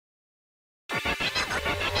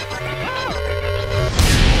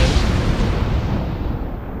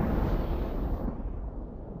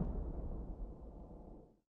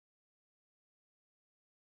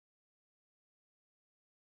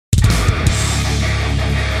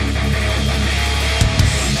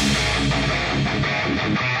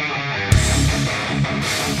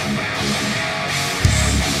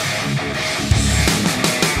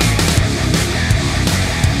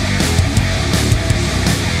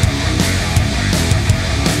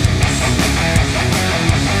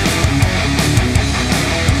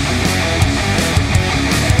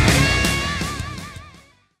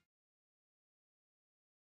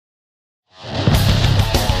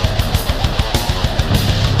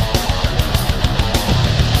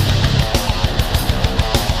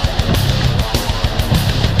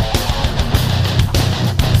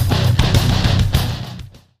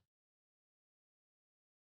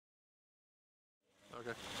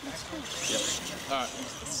Yep. All right.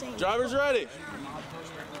 Drivers ready.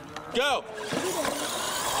 Go.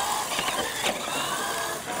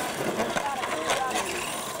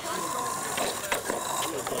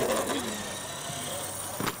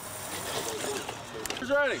 Drivers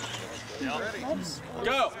ready. Yep.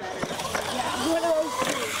 Go. Yeah, one of those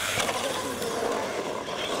two.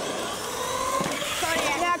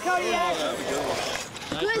 Kodiak. Yeah, Kodiak.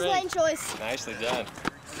 Good lane choice. Nicely done.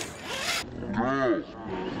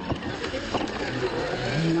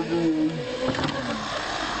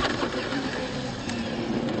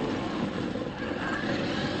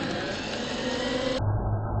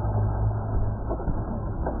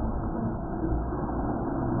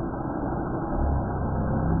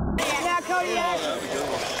 Yeah, Kodiak.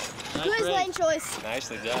 Good lane choice.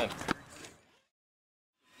 Nicely done.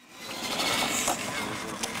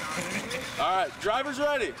 All right. Drivers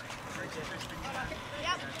ready.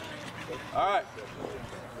 Yep. All right.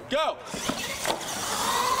 Go.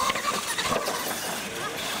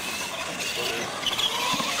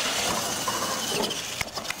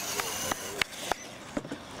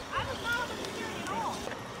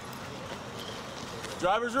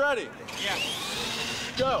 Drivers ready. Yeah.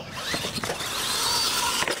 Go.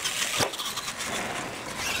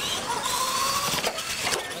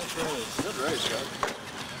 Good race, guys.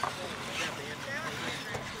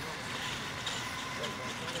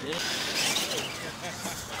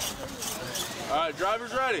 All right,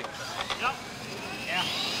 drivers ready. Yep. Yeah.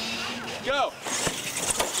 Go.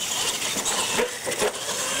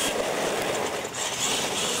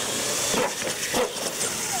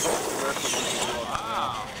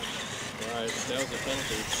 Wow. All right, that was a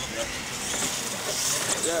penalty.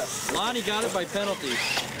 Yeah. Lonnie got it by penalty.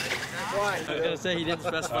 Why? I was going to say he didn't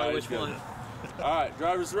specify Right, which good. one. All right,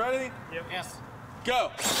 drivers ready. Yep. Yes.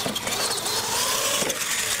 Go.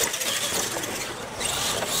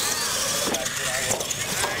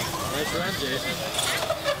 Nice run, Jason.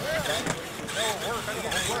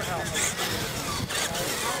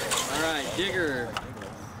 All right, Digger.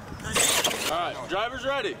 All right, drivers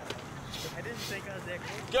ready. I didn't think I was that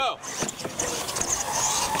close. Go.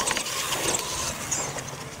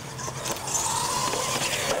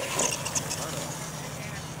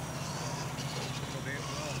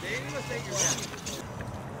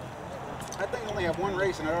 I think I only have one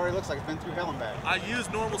race and it already looks like it's been through hell and back. I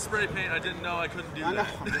used normal spray paint. I didn't know I couldn't do I know,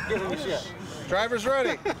 that. I'm just giving you shit. Drivers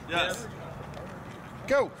ready. Yes.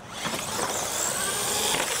 Go.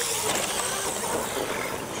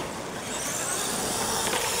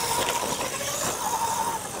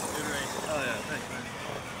 Oh yeah, thanks, man.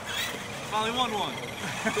 Finally won one.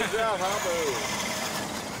 Good job, Humbo.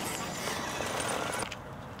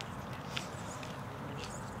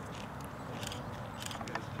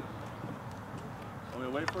 Want me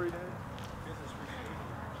to wait for you, Danny?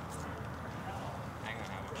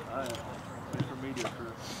 All right. Wait for media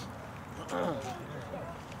crew.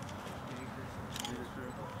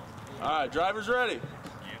 All right, drivers ready.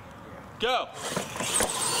 Go.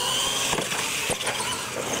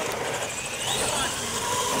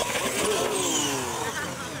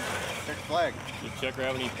 Check the flag. Did Checker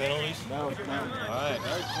have any penalties? No. All right.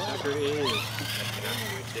 Checker is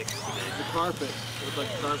the carpet. Looks like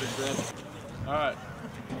the carpet red. All right.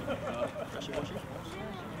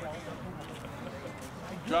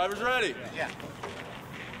 Drivers ready. Yeah.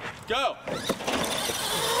 Go.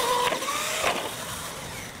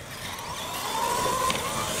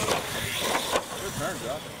 Good turn,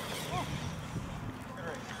 Josh.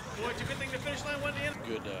 Boy, it's a good thing the finish line went in.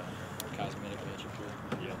 Good cosmetic match up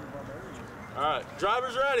here. Yep. All right,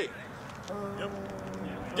 drivers ready. Yep.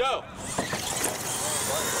 Go.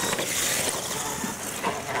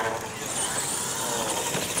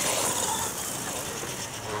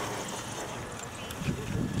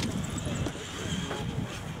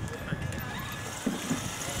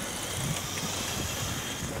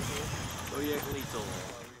 Kodiak lethal.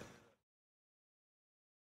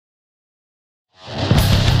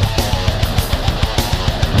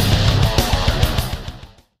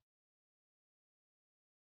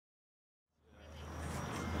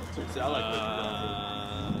 Sound like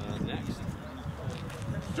Next.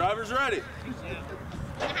 drivers ready.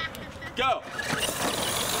 Go.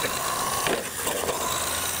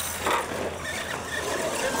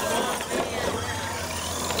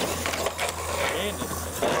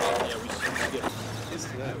 Yeah, we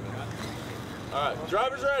skipped. All right,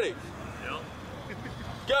 drivers ready. Yep.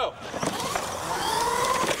 Go.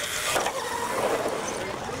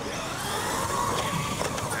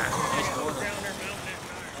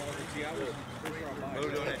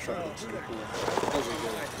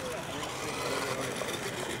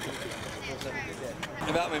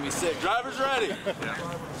 made me sick. Drivers ready.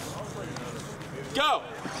 Go.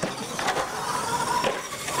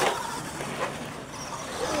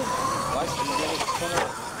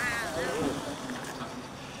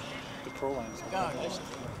 Control lines.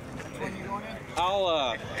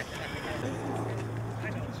 I'll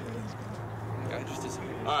guy just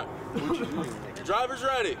disappeared. All right. Drivers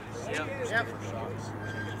ready. Yep.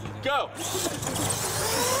 Go.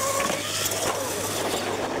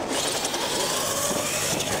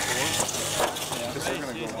 They're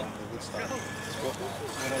gonna go on the wood style.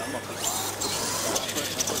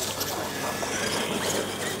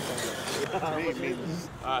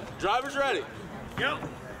 All right. Drivers ready. Go.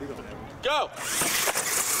 Go, Go.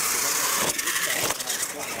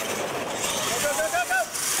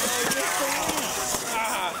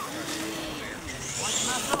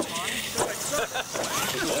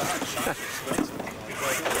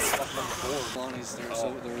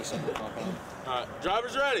 All right.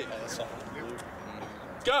 Drivers ready.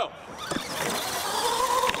 Go.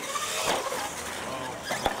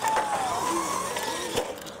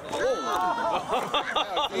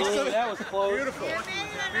 That was close. Beautiful.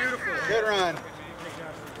 Beautiful. Good run.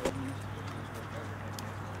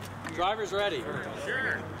 Drivers ready.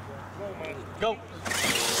 Sure. Go.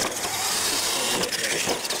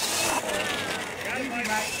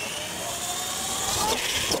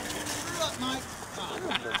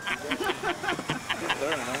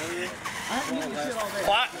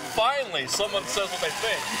 Finally, someone says what they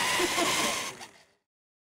think.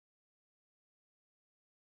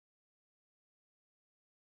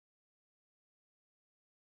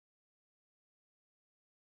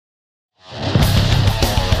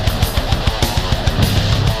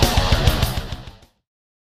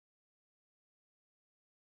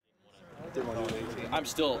 I'm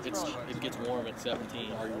still. It gets warm at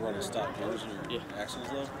 17. Are you running stock gears or Yeah. axles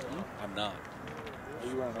though? I'm not. Are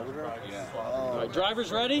you running overdrive? Yeah. All right,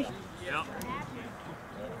 drivers ready? Yep.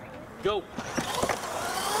 Go.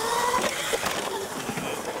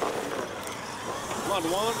 Come on,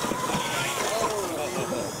 Dewan.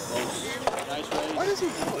 Nice race. Why does he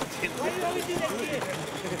do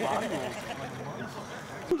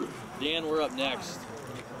it? Dan, we're up next.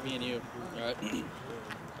 Me and you. All right.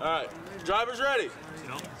 All right. Drivers ready.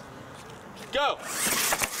 Go.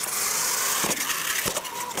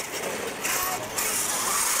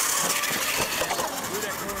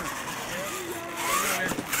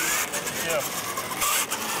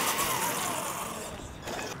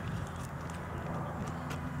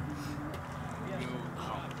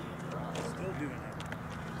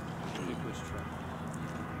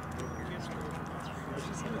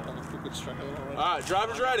 All right,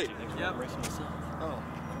 drivers ready. Yep.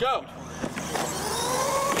 Go.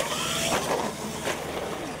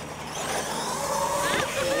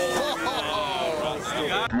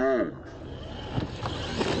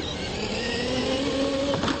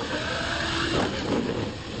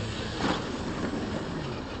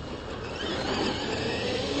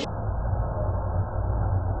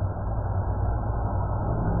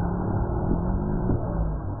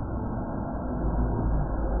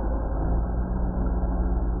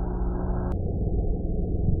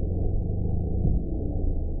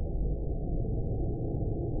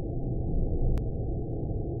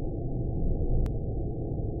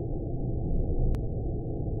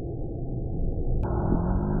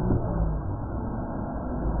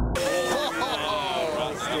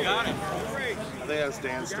 I think that's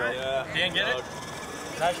Dan still. Yeah. Dan, get it?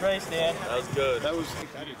 Nice race, Dan. That was good. That was.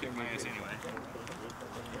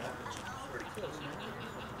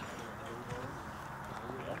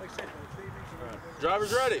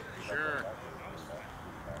 Drivers ready. Sure.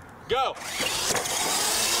 Go.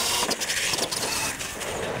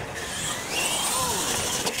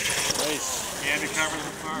 Race. Andy covers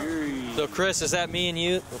the car. So, Chris, is that me and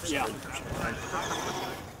you? Yeah.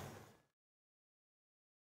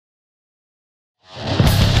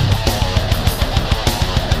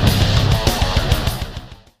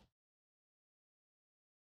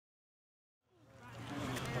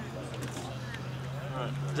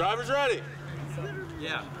 Drivers ready.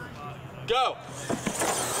 Yeah. Go.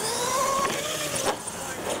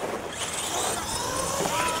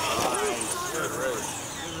 Good race.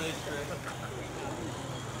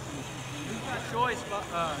 Who's got choice?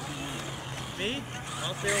 Me?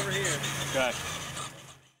 I'll stay over here. Okay.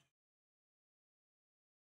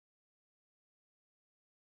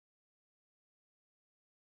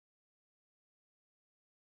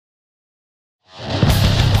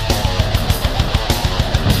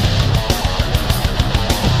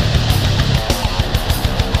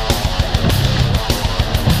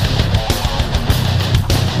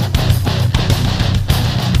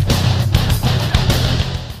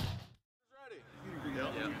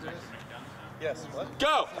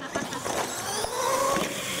 Go!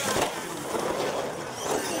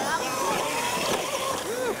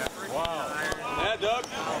 Wow. Yeah, Doug.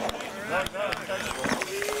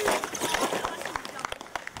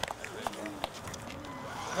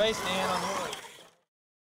 Race, Dan, on yours.